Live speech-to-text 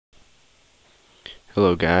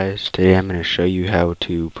Hello guys, today I'm going to show you how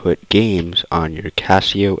to put games on your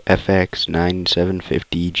Casio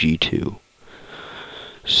FX-9750g2.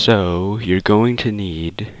 So, you're going to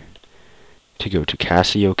need to go to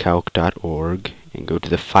casiocalc.org and go to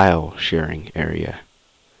the file sharing area.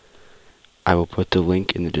 I will put the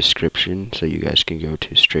link in the description so you guys can go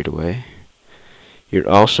to straight away. You're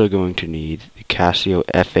also going to need the Casio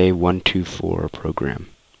FA124 program.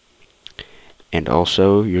 And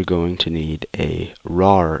also, you're going to need a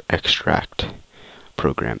RAR extract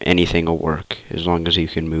program. Anything will work, as long as you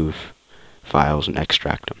can move files and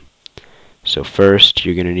extract them. So first,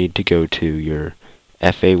 you're going to need to go to your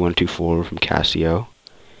FA124 from Casio,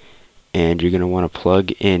 and you're going to want to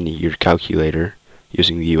plug in your calculator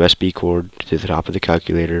using the USB cord to the top of the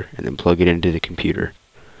calculator, and then plug it into the computer.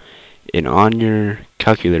 And on your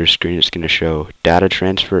calculator screen, it's going to show Data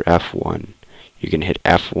Transfer F1. You're going to hit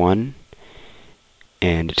F1,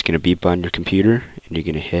 and it's going to beep on your computer, and you're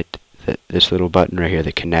going to hit this little button right here,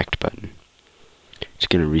 the connect button. It's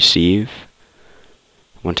going to receive.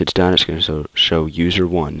 Once it's done, it's going to show user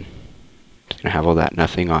 1. It's going to have all that,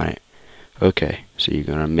 nothing on it. Okay, so you're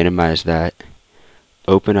going to minimize that.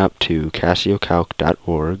 Open up to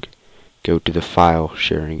casiocalc.org, go to the file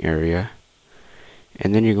sharing area,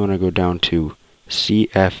 and then you're going to go down to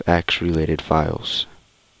CFX related files.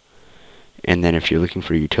 And then if you're looking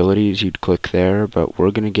for utilities, you'd click there, but we're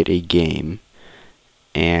going to get a game,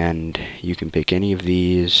 and you can pick any of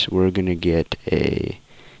these. We're going to get a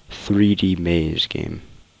 3D maze game.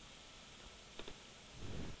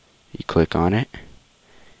 You click on it.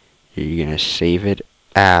 You're going to save it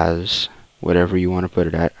as whatever you want to put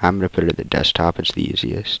it at. I'm going to put it at the desktop. It's the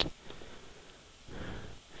easiest.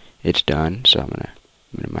 It's done, so I'm going to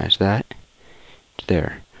minimize that. It's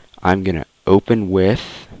there. I'm going to open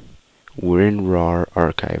with WinRAR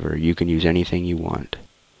archiver. You can use anything you want.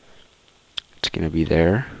 It's going to be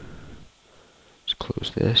there. Let's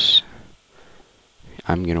close this.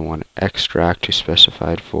 I'm going to want to extract to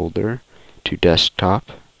specified folder to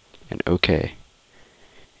desktop, and OK.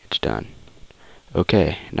 It's done.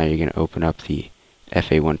 OK, now you're going to open up the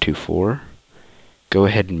FA124. Go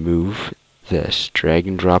ahead and move this. Drag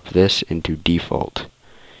and drop this into default.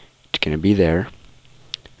 It's going to be there.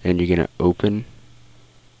 And you're going to open.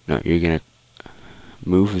 No, you're going to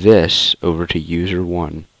move this over to user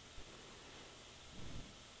 1.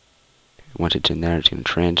 Once it's in there, it's going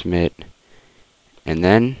to transmit. And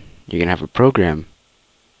then you're going to have a program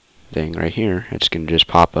thing right here. It's going to just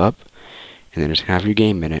pop up, and then it's going to have your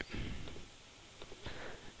game in it.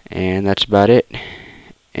 And that's about it.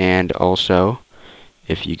 And also,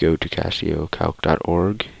 if you go to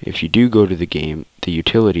casiocalc.org, if you do go to the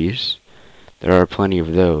utilities, there are plenty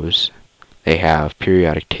of those. They have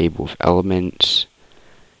periodic table of elements.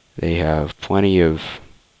 They have plenty of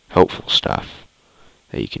helpful stuff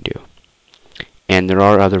that you can do. And there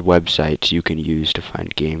are other websites you can use to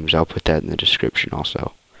find games. I'll put that in the description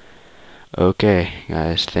also. Okay,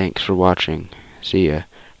 guys, thanks for watching. See ya.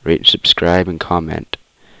 Rate, subscribe, and comment.